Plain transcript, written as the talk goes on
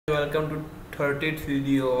Welcome to 30th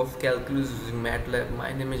video of calculus using MATLAB.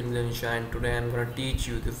 My name is Milansha and today I am going to teach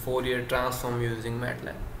you the Fourier transform using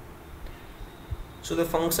MATLAB. So the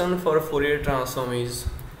function for Fourier transform is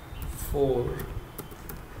Fourier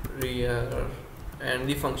and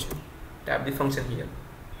the function. Tap the function here.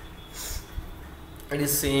 It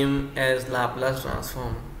is same as Laplace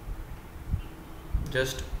transform.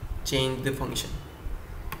 Just change the function.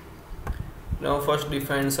 Now first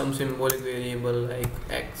define some symbolic variable like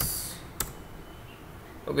x.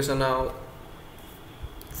 Okay, so now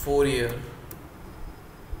Fourier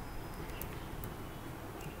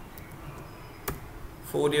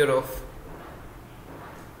of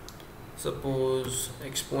suppose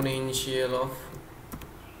exponential of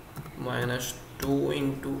 -2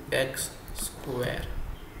 into x square.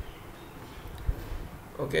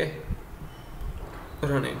 Okay,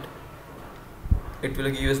 run it. It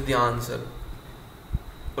will give us the answer,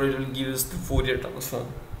 or it will give us the Fourier transform.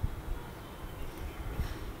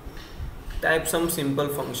 Type some simple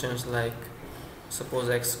functions like suppose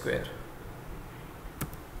x square.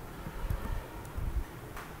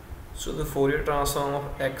 So the Fourier transform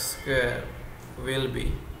of x square will be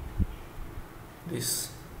this.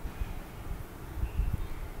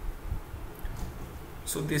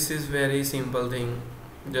 So this is very simple thing.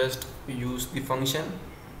 Just use the function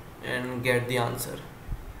and get the answer.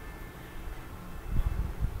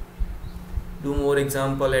 Do more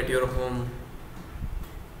example at your home.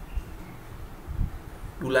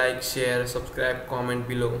 Do like, share, subscribe, comment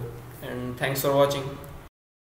below, and thanks for watching.